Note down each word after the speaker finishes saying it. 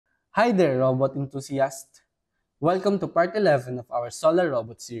Hi there, robot enthusiast! Welcome to part 11 of our solar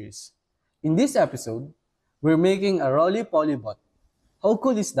robot series. In this episode, we're making a roly-poly bot. How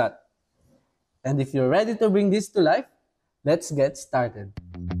cool is that? And if you're ready to bring this to life, let's get started.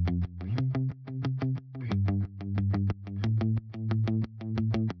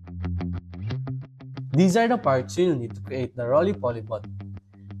 These are the parts you'll need to create the roly-poly bot.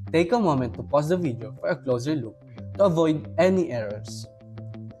 Take a moment to pause the video for a closer look to avoid any errors.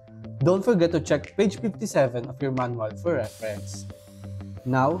 Don't forget to check page 57 of your manual for reference.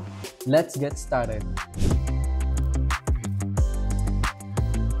 Now, let's get started.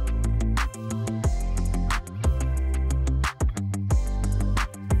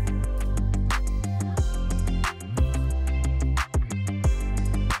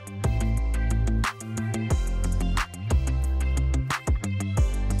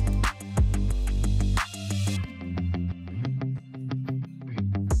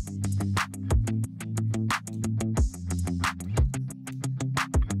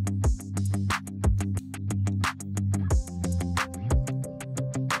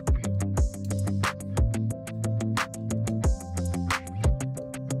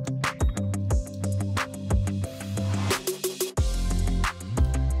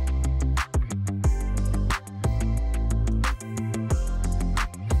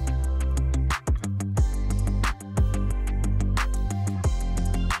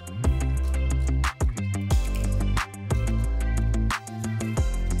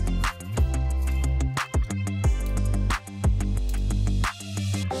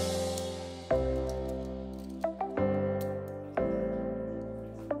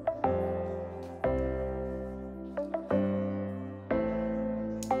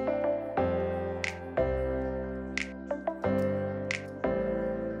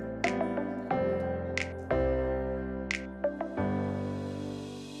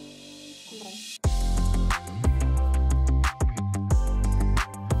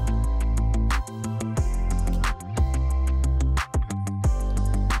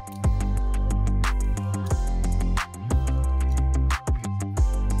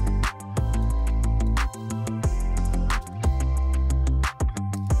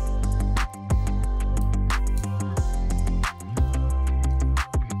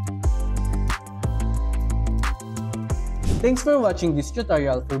 Thanks for watching this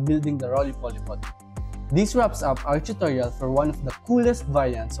tutorial for building the roly-poly bot. This wraps up our tutorial for one of the coolest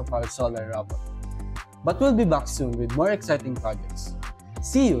variants of our solar robot. But we'll be back soon with more exciting projects.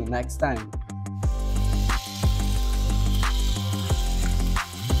 See you next time!